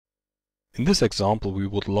In this example, we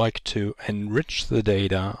would like to enrich the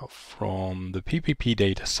data from the PPP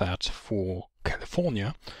dataset for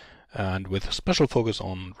California, and with a special focus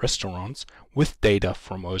on restaurants, with data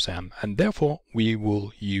from OSM, and therefore we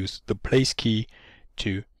will use the Placekey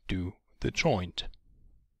to do the joint.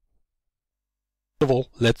 First of all,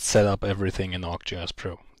 let's set up everything in ArcGIS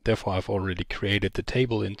Pro. Therefore, I've already created the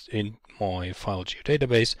table in my file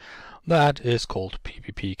geodatabase that is called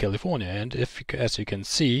PPP California, and as you can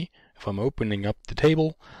see, if I'm opening up the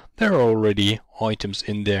table, there are already items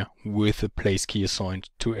in there with a place key assigned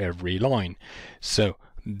to every line. So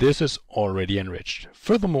this is already enriched.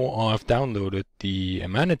 Furthermore, I've downloaded the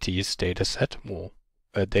amenities dataset, or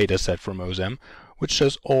a dataset from OSM, which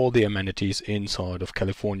shows all the amenities inside of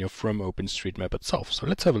California from OpenStreetMap itself. So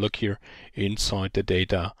let's have a look here inside the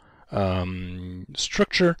data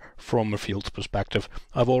structure from a fields perspective.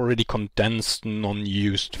 I've already condensed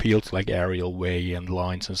non-used fields like aerial way and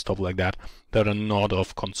lines and stuff like that are not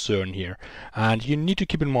of concern here. And you need to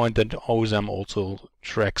keep in mind that OSM also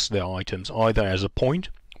tracks the items either as a point,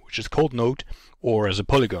 which is called node, or as a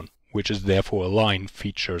polygon, which is therefore a line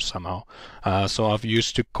feature somehow. So I've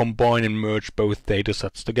used to combine and merge both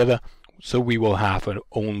datasets together, so we will have an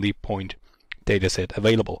only point dataset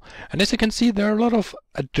available. And as you can see, there are a lot of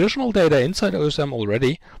additional data inside OSM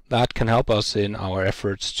already that can help us in our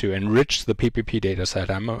efforts to enrich the PPP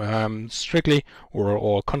dataset. I'm strictly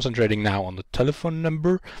or concentrating now on the telephone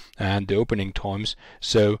number and the opening times.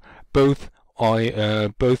 So both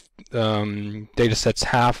datasets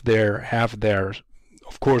have their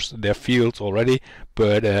of course their fields already,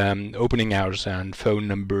 but opening hours and phone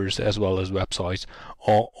numbers as well as websites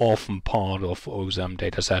are often part of OSM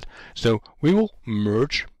dataset. So we will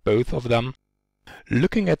merge both of them.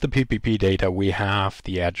 Looking at the PPP data, we have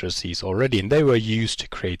the addresses already, and they were used to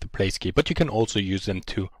create the place key, but you can also use them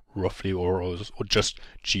to roughly or just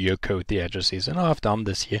geocode the addresses, and I've done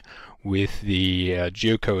this here with the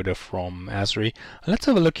geocoder from Esri. Let's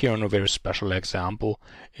have a look here on a very special example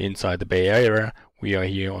inside the Bay Area. We are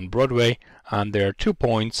here on Broadway, and there are 2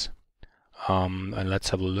 points, and let's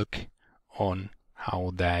have a look on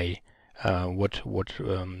how they what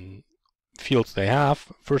fields they have.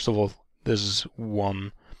 First of all, this is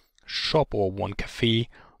one shop or one cafe,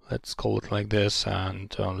 let's call it like this,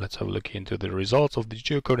 and let's have a look into the results of the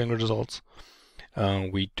geocoding results.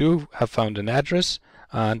 We do have found an address,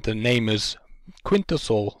 and the name is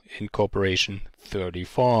Quintessol Incorporation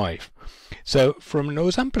 35. So from an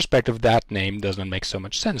OSM perspective, that name doesn't make so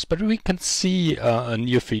much sense, but we can see a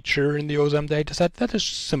new feature in the OSM dataset that is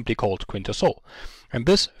simply called Quintessol. And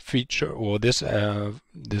this feature, or this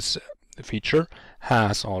feature,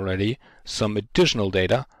 has already some additional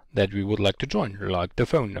data that we would like to join, like the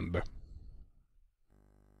phone number.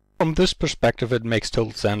 From this perspective, it makes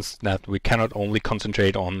total sense that we cannot only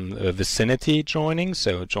concentrate on vicinity joining,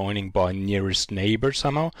 so joining by nearest neighbor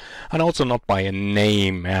somehow, and also not by a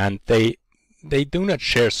name, and they do not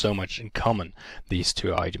share so much in common, these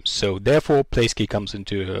two items. So therefore Placekey comes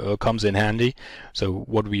in handy. So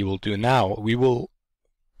what we will do now, we will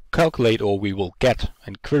calculate, or we will get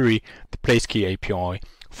and query the Placekey API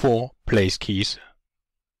for place keys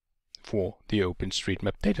for the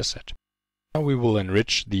OpenStreetMap dataset. Now we will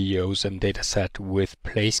enrich the OSM dataset with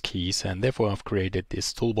place keys, and therefore I've created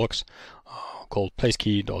this toolbox called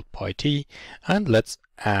placekey.pyt, and let's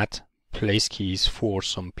add place keys for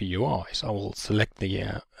some POIs. I will select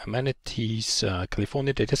the amenities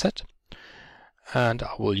California dataset, and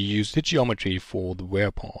I will use the geometry for the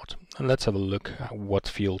where part. And let's have a look at what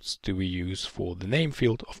fields do we use for the name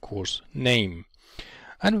field. Of course, name,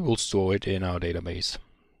 and we will store it in our database.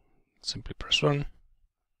 Simply press run.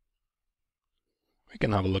 We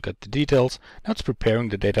can have a look at the details. Now it's preparing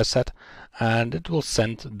the dataset, and it will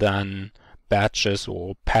send then batches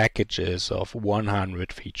or packages of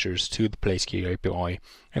 100 features to the Placekey API,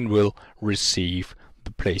 and will receive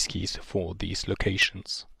the place keys for these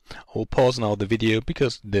locations. I will pause now the video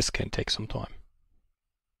because this can take some time.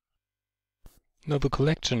 Now the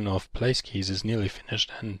collection of place keys is nearly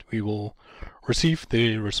finished, and we will receive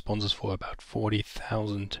the responses for about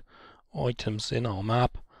 40,000 items in our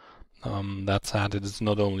map. That's added. It's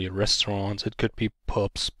not only restaurants, it could be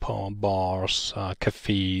pubs, bars,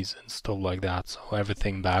 cafes and stuff like that. So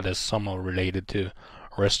everything that is somehow related to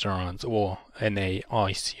restaurants or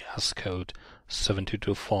NAICS code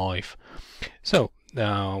 7225. So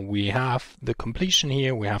we have the completion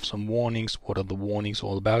here. We have some warnings. What are the warnings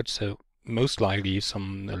all about? So most likely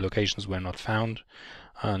some locations were not found,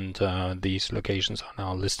 and these locations are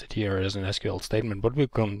now listed here as an SQL statement, but we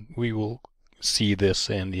will see this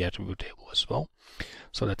in the attribute table as well.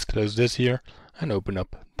 So let's close this here and open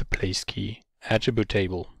up the Placekey attribute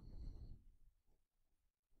table.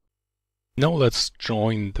 Now let's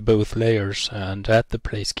join the both layers and add the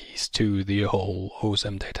place keys to the whole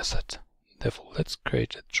OSM dataset. Therefore, let's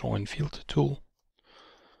create a join field tool.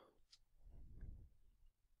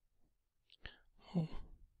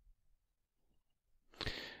 The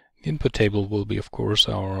input table will be, of course,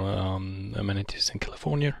 our amenities in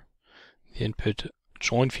California. The input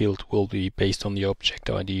join field will be based on the object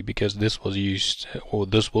ID, because this was used, or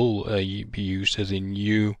this will be used as a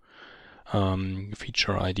new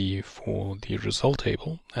feature ID for the result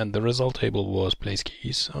table, and the result table was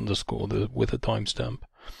placekeys underscore with a timestamp.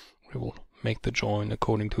 We will make the join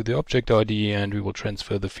according to the object ID, and we will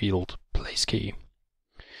transfer the field placekey.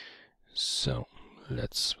 So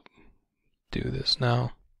let's do this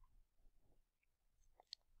now.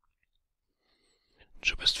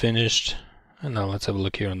 Job is finished, and now let's have a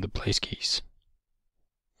look here on the placekeys.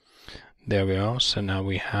 There we are. So now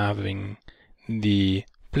we're having the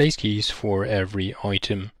place keys for every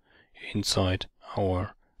item inside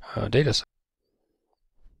our dataset.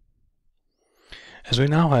 As we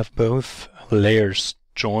now have both layers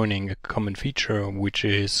joining a common feature which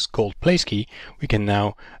is called place key, we can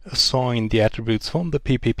now assign the attributes from the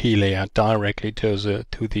PPP layer directly to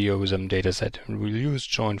the OSM dataset, and we'll use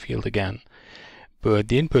join field again. But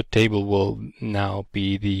the input table will now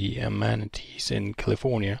be the amenities in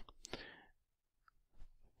California.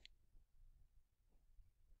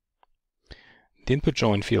 The input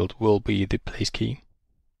join field will be the place key,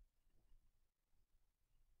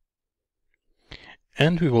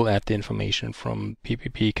 and we will add the information from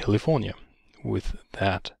PPP California with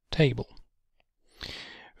that table.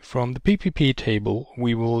 From the PPP table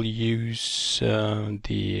we will use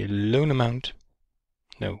the loan amount.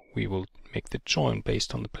 No, we will make the join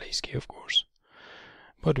based on the place key, of course,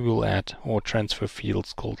 but we will add or transfer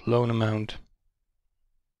fields called loan amount,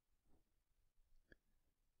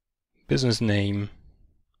 business name,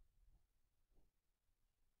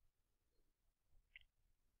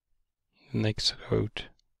 next code,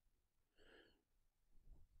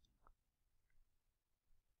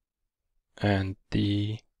 and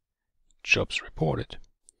the jobs reported,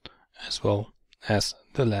 as well as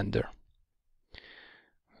the lender.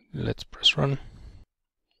 Let's press run.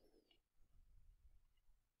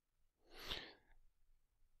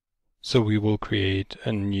 So we will create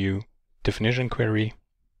a new definition query,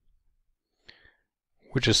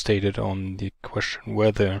 which is stated on the question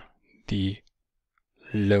whether the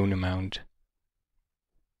loan amount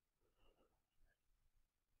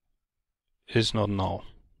is not null.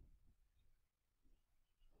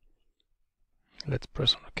 Let's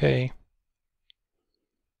press on OK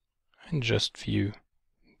and just view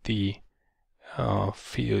the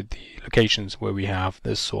locations where we have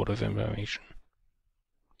this sort of information.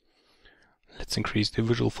 Let's increase the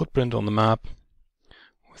visual footprint on the map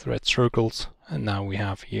with red circles, and now we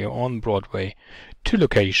have here on Broadway two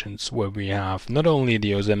locations where we have not only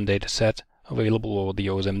the OSM dataset available or the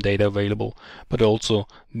OSM data available, but also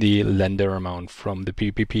the lender amount from the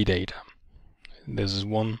PPP data. This is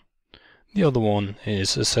one. The other one is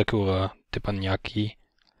Sakura, Teppanyaki,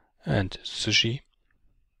 and Sushi.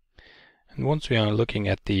 And once we are looking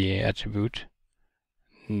at the attribute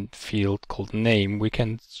field called name, we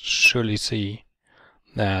can surely see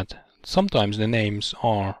that sometimes the names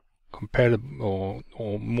are comparable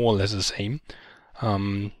or more or less the same,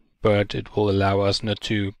 but it will allow us not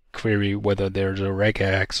to query whether there's a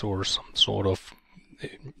regex or some sort of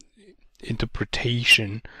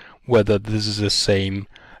interpretation whether this is the same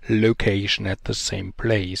location at the same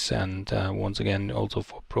place. And once again, also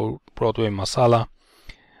for Broadway Masala,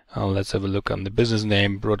 let's have a look on the business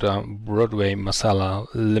name, Broadway Masala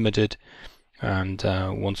Limited. And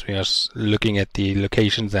once we are looking at the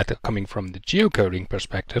locations that are coming from the geocoding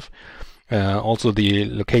perspective, also the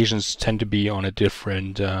locations tend to be on a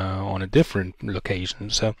different location.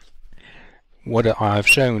 So what I've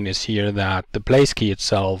shown is here that the place key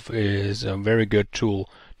itself is a very good tool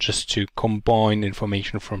just to combine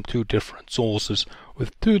information from two different sources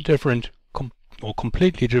with two different or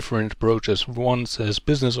completely different approaches. One is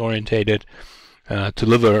business orientated, to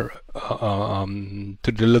deliver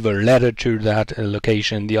letter to that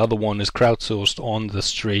location. The other one is crowdsourced on the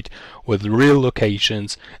street with real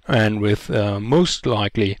locations and with most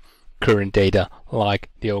likely current data like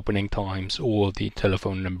the opening times or the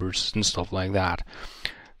telephone numbers and stuff like that.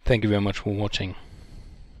 Thank you very much for watching.